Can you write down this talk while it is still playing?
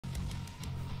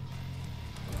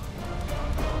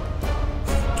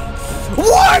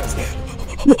Oh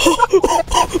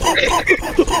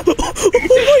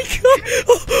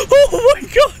my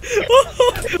god!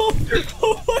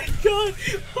 Oh my god!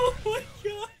 Oh my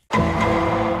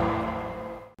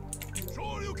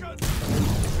god!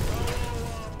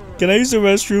 Can I use the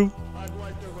restroom?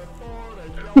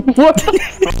 What?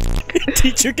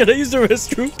 Teacher, can I use the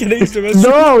restroom? Can I use the restroom?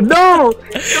 No, no!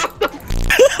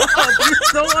 You're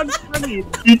so unfunny.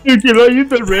 Teacher, can I use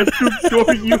the restroom?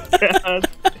 Sure you can.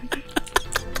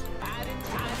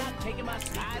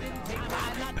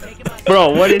 Bro,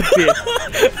 what is this?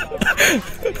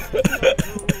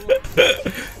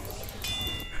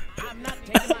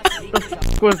 What the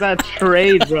fuck was that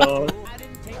trade, bro?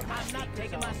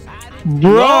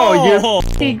 Bro, No. your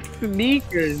fucking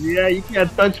sneakers. Yeah, you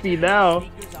can't touch me now.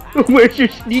 Where's your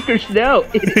sneakers now?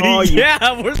 Oh, yeah,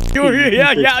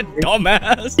 yeah,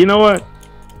 dumbass. You know what?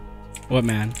 What,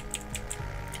 man?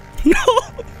 No.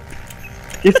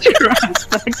 Get your ass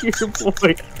back here,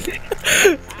 boy.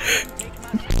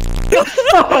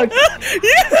 Fuck.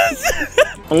 Yes.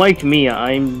 Unlike me,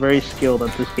 I'm very skilled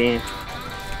at this game.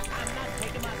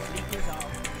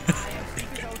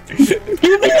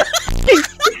 You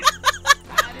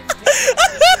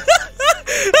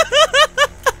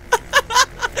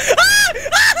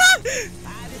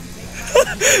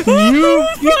Oh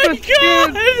my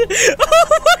god!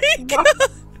 Oh my god!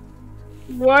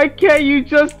 Why can't you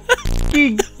just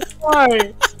fucking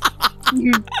fly?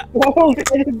 You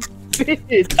bald-headed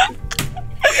bitch!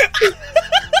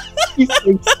 You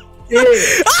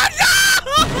shit.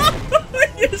 Oh no!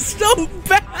 You're so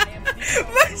bad!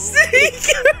 My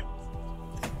sneaker!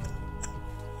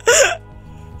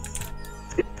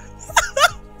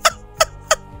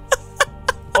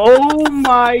 Oh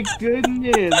my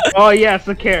goodness! Oh yeah,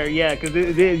 Sakar, yeah, cause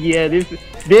this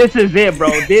is it, bro.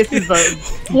 This is the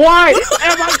why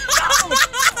am I?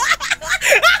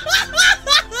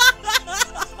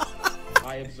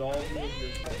 I absolve you of your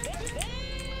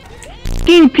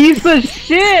fucking piece of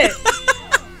shit!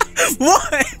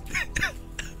 What?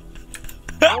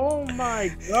 Oh my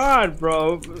god,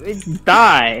 bro!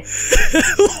 Die!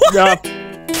 No.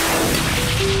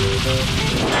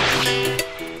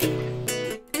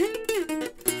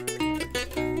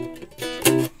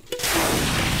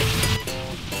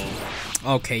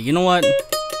 Okay, you know what?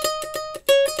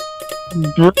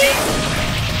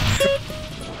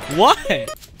 What?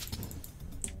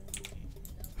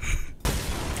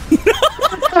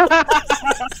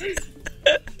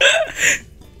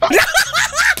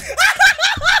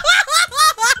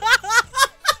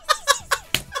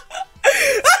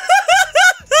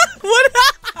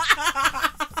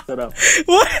 Shut up.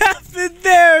 What happened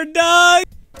there, dog?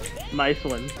 Nice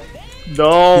one.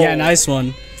 No. Yeah, nice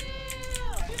one.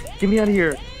 Get me out of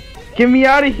here. Get me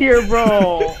out of here,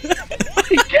 bro.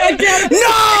 I can't get out. No!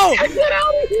 I can't get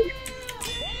out of here.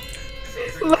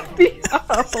 Let me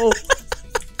out.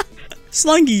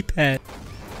 Slungy pet.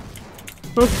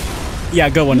 Yeah,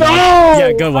 good one, No! dog.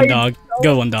 Yeah, good one, dog.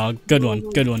 Good one, dog. Good one.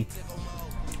 Good one.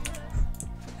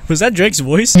 Was that Drake's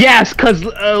voice? Yes, cause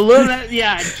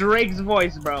yeah, Drake's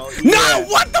voice, bro. No, Yeah.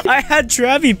 what the? I had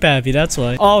Travi Pappy, that's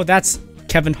why. Oh, that's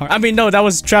Kevin Hart. I mean, no, that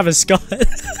was Travis Scott.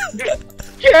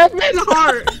 Kevin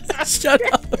Hart. Shut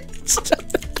up. Shut up.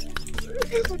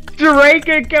 Drake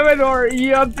and Kevin Hart.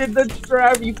 Yup, did the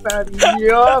Travi Patty.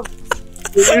 Yup.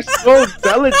 You're so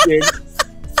intelligent.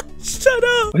 Shut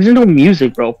up. Why is there no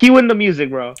music, bro? Cue in the music,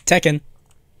 bro. Tekken.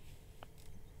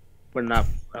 We're not.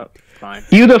 Oh, fine.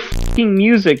 Cue the fucking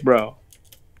music, bro.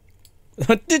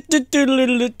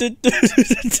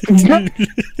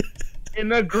 In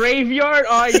the graveyard?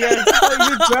 Oh, yes.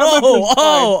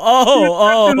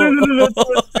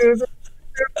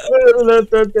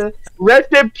 Oh.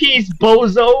 Rest in peace,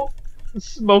 bozo.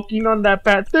 Smoking on that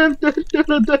path.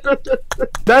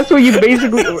 That's what you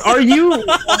basically are. You?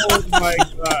 Oh my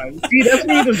god. See, that's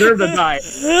when you deserve to die.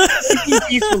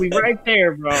 Peacefully, right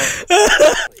there, bro.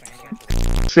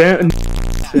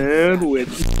 Sandwich.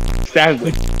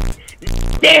 Sandwich.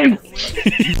 Damn.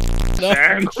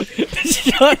 Sandwich.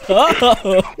 Shut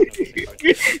up.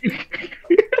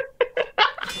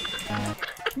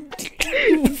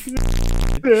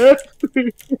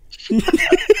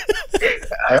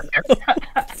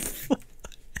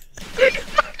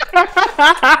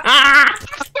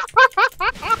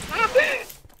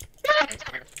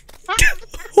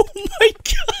 Oh my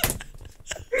god.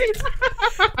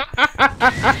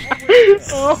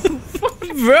 Oh,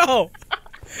 bro.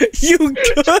 You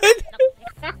good?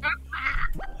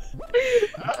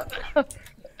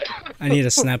 I need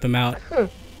to snap him out.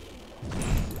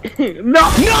 no!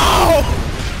 No!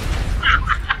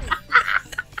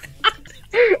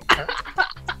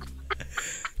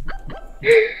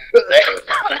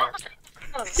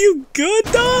 You good,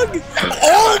 dog?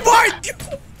 Oh my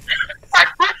god!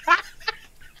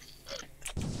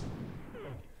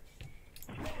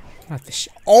 Not the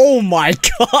shit. Oh my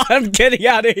god! I'm getting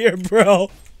out of here, bro.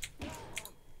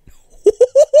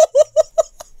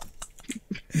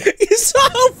 You saw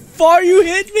how far you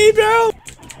hit me, bro?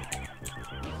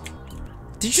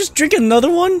 Did you just drink another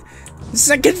one?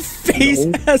 Second face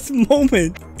ass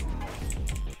moment.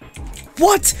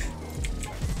 What?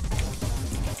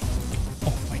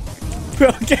 Oh my god.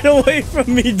 Bro, get away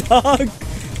from me, dog.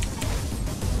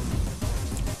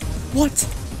 What?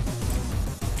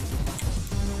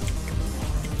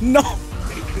 No.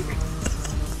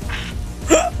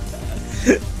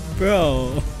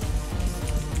 Bro.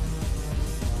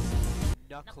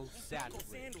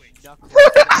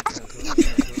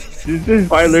 This is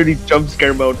why I literally jump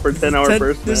scare mode for 10-hour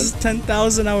burst, man. This is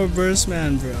 10,000 hour burst,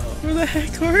 man, bro. Where the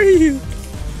heck are you?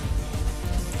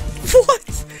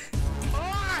 What?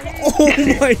 Oh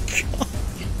my god.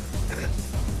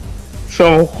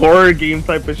 Some horror game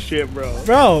type of shit, bro.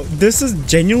 Bro, this is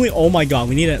genuinely, oh my god,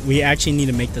 we actually need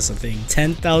to make this a thing.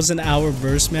 10,000 hour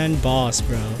burst man boss,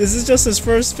 bro. This is just his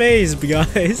first phase,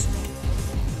 guys.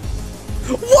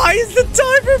 Why is the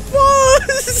timer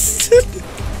paused?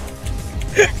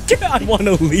 I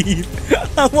wanna leave.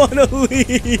 I wanna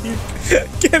leave.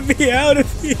 Get me out of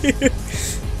here.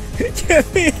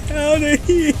 Get me out of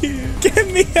here. Get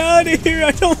me out of here.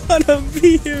 I don't wanna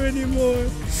be here anymore.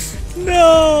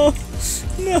 No.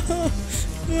 No.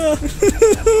 No.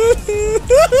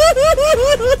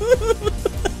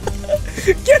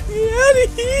 Get me out of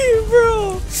here,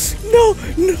 bro. No.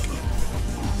 No.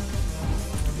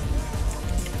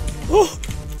 Oh.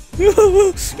 No.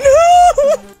 No.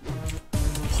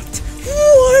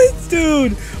 What,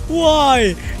 dude?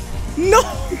 Why? No,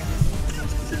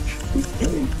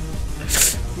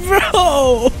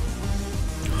 bro.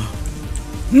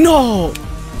 No.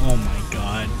 Oh my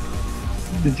god.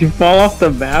 Did you fall off the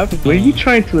map? Were you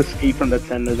trying to escape from the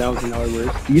 10,000 hour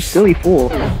burst? You silly fool.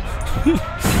 No.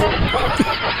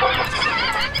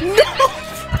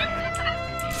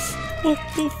 What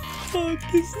the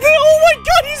fuck is that? Oh my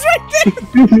god, he's right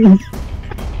there.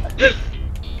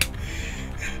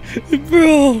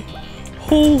 Bro,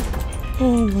 oh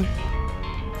my.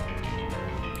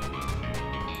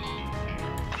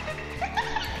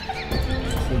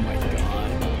 Oh my god.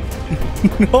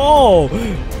 No!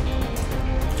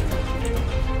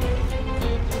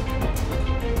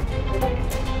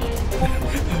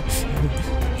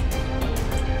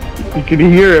 You can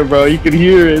hear it, bro. You can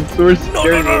hear it. It's so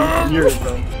scary, bro. You can hear it,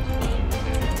 bro.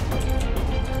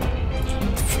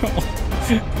 Bro.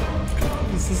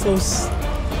 This is so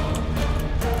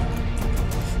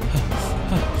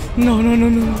No.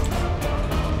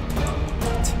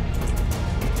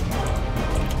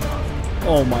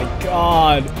 Oh my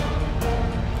god.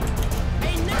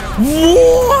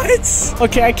 What?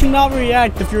 Okay, I cannot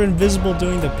react if you're invisible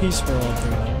doing the peace for all,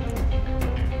 bro.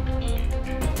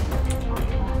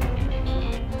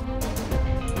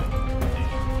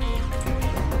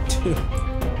 Dude.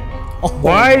 Oh.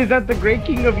 Why is that the Great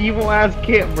King of Evil ass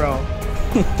kit, bro?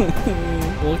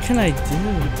 What can I do?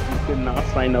 You did not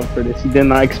sign up for this. You did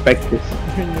not expect this.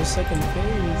 You're in your second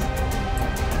phase.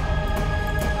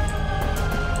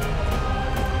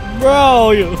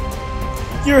 Bro,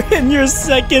 you're in your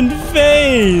second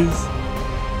phase.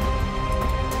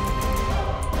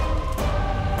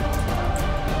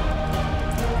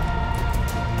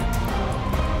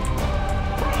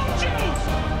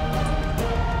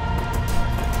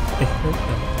 I heard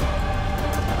that.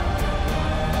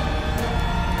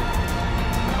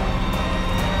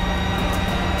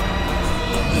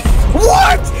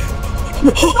 What?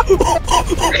 Oh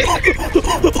my god!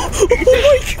 Oh my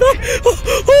god!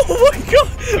 Oh my god!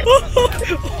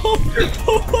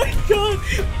 Oh my god!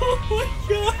 Oh my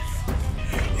god!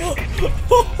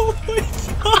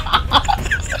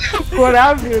 What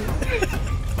happened?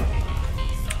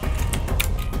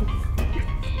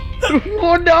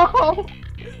 Oh no!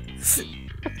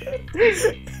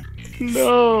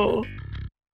 No!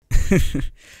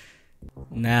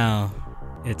 Now,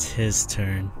 it's his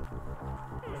turn.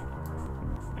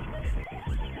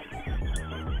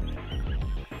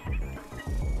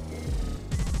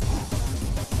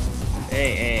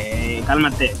 Hey,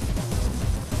 cálmate.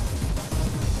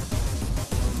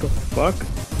 What the fuck?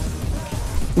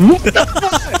 What the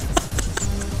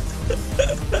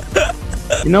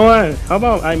fuck? You know what? How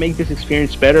about I make this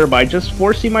experience better by just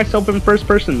forcing myself in first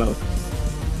person mode?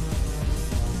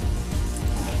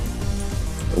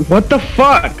 What the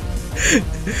fuck?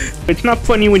 It's not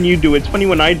funny when you do it, it's funny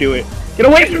when I do it. Get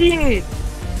away from me!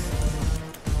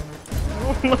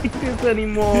 don't like this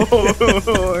anymore.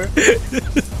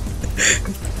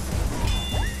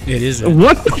 It is.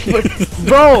 What the fuck?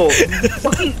 Bro,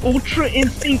 fucking Ultra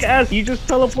Instinct ass, you just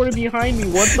teleported behind me,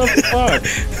 what the fuck?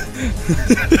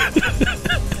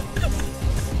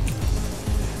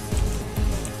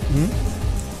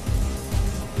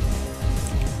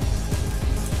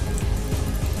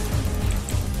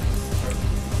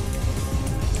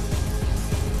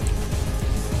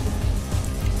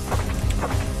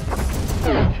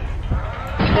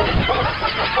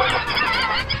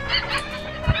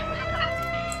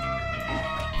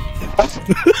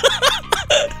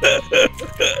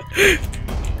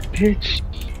 Bitch.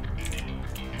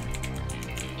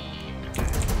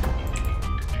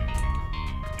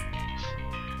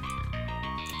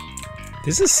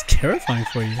 This is terrifying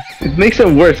for you. It makes it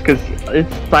worse because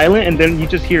it's silent and then you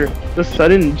just hear the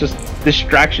sudden just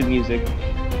distraction music.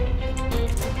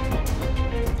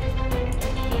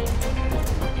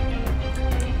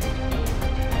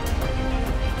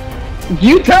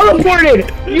 You teleported!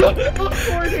 You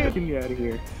teleported! Get me out of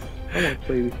here. I want to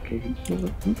play this game.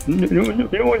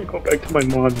 I want to go back to my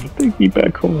mom. Take me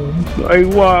back home. I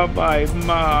want my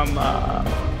mama.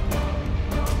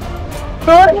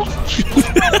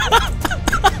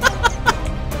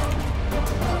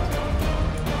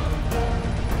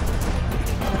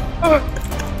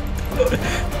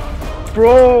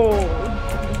 Bro,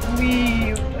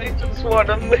 please. I just want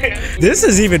to live. This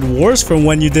is even worse from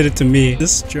when you did it to me.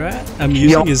 This strat I'm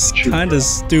using is kind of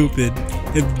stupid.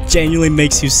 It genuinely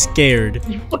makes you scared.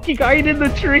 You fucking hide in the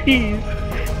trees.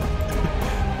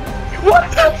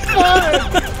 What the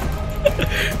fuck?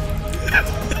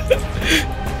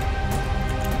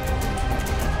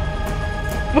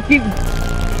 Fucking.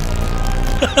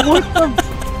 What the?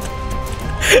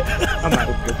 I'm out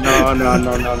of here.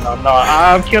 No.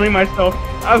 I'm killing myself.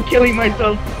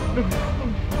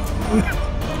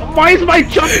 Why is my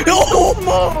jump so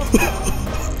small?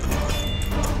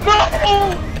 No!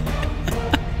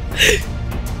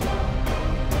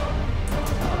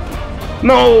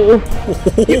 No!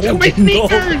 You took my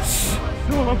sneakers!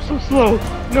 No, I'm so slow.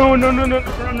 No.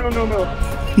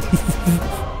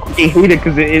 I hate it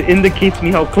because it indicates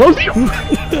me how close you are.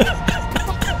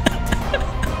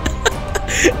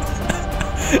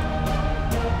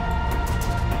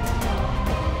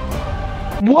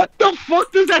 What the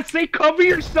fuck does that say? Cover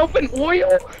yourself in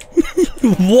oil?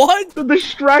 What? The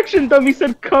distraction dummy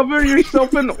said cover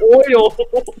yourself in oil.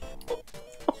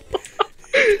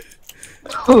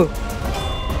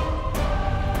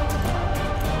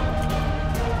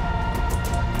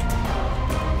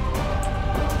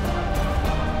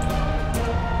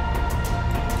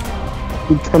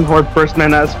 Ten hard first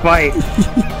man ass fight.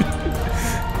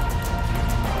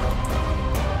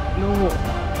 No.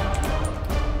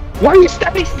 Why are you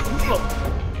standing still?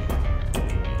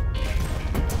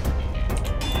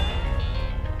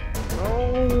 No.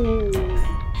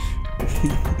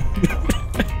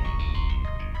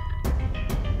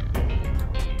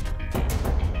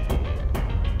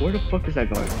 Where the fuck is that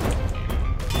going?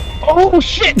 Oh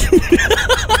shit!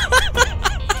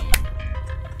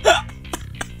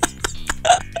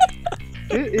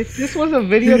 If this was a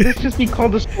video, this just be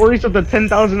called the stories of the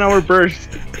 10,000 hour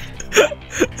burst.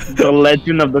 The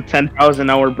legend of the 10,000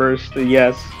 hour burst,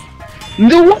 yes.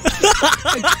 No!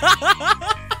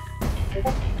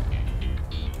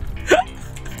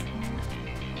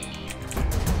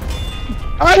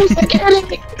 I was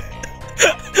kidding!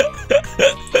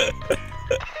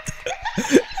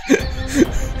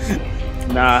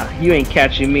 Nah, you ain't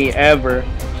catching me ever.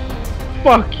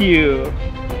 Fuck you.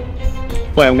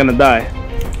 Boy, I'm gonna die.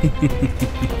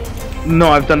 No,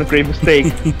 I've done a great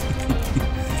mistake.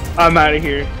 I'm out of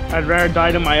here. I'd rather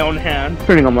die to my own hand.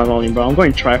 Turning on my volume, bro. I'm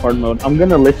going try hard mode. I'm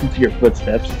gonna listen to your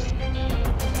footsteps.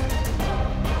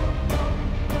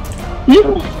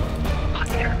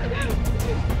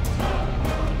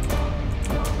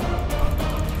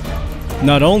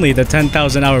 Not only the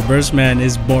 10,000 hour burst man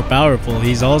is more powerful,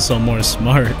 he's also more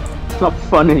smart. It's not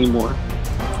fun anymore.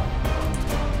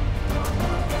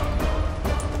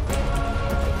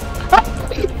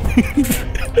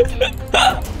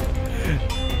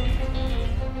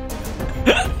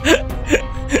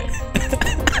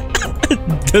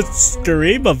 The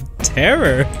scream of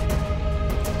terror.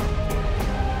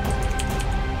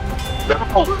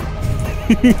 No.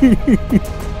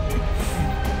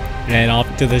 And off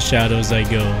to the shadows I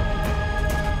go.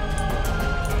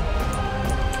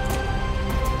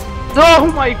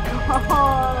 Oh my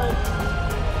god!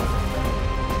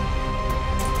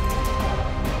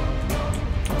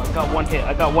 I got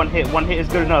one hit. One hit is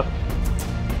good enough.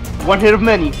 One hit of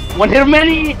many.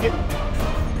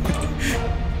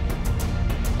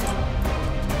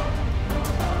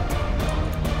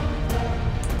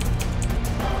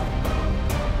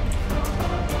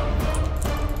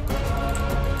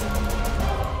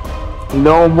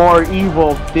 No more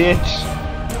evil, bitch.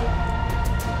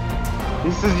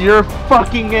 This is your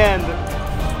fucking end.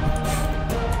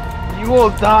 You will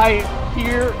die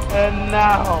here and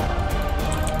now.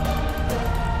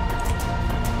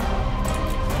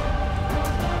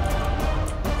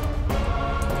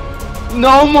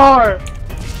 No more.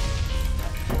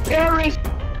 Perish.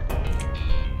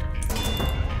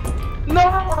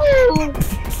 No.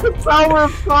 The power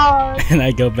of God. And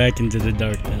I go back into the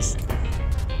darkness.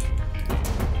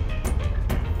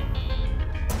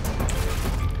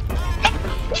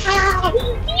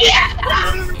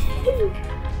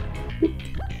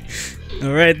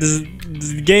 Alright, this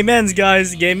game ends,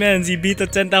 guys. Game ends. He beat the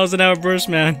 10,000 hour burst,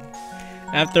 man.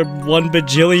 After 1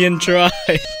 bajillion tries.